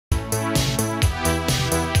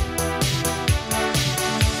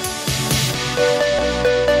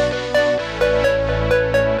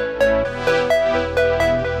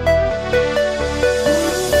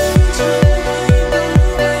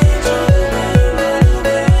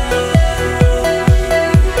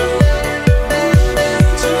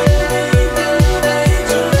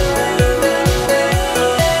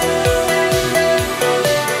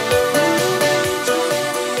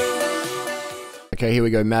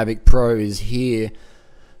go. Mavic Pro is here.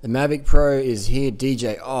 The Mavic Pro is here.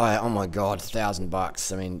 DJI. Oh my god,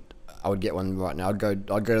 $1,000. I mean, I would get one right now. I'd go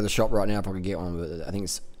to the shop right now if I could get one. But I think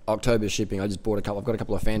it's October shipping. I just bought a couple. I've got a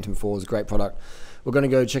couple of Phantom 4s. Great product. We're gonna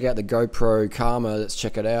go check out the GoPro Karma. Let's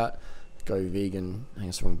check it out. Go vegan. I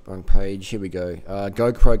guess wrong page. Here we go.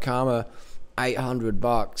 GoPro Karma,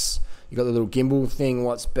 $800. You got the little gimbal thing.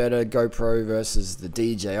 What's better, GoPro versus the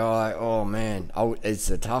DJI? Oh man,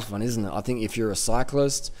 it's a tough one, isn't it? I think if you're a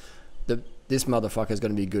cyclist, this motherfucker is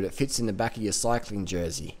going to be good. It fits in the back of your cycling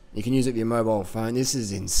jersey. You can use it with your mobile phone. This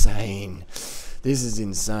is insane. This is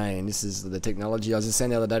insane. This is the technology. I was just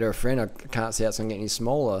saying the other day to a friend, I can't see how it's going to get any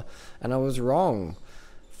smaller, and I was wrong.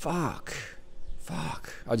 Fuck.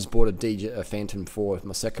 I just bought a Phantom 4,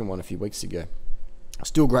 my second one, a few weeks ago.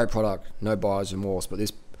 Still great product. No buyer's remorse, but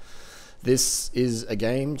this is a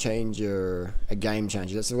game changer.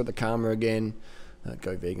 Let's look at the Karma again.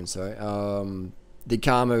 Go vegan, sorry. The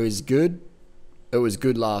Karma is good. It was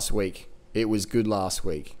good last week.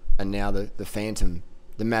 And now the Phantom,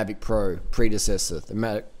 the Mavic Pro predecessor, the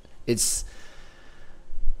Mavic,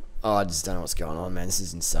 I just don't know what's going on, man. This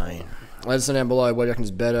is insane. Let us know down below what you reckon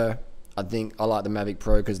is better. I think I like the Mavic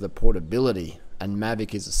Pro because of the portability, and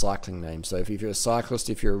Mavic is a cycling name. So if you're a cyclist,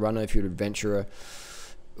 if you're a runner, if you're an adventurer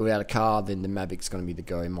without a car, then the Mavic's going to be the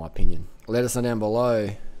go, in my opinion. Let us know down below.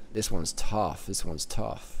 This one's tough.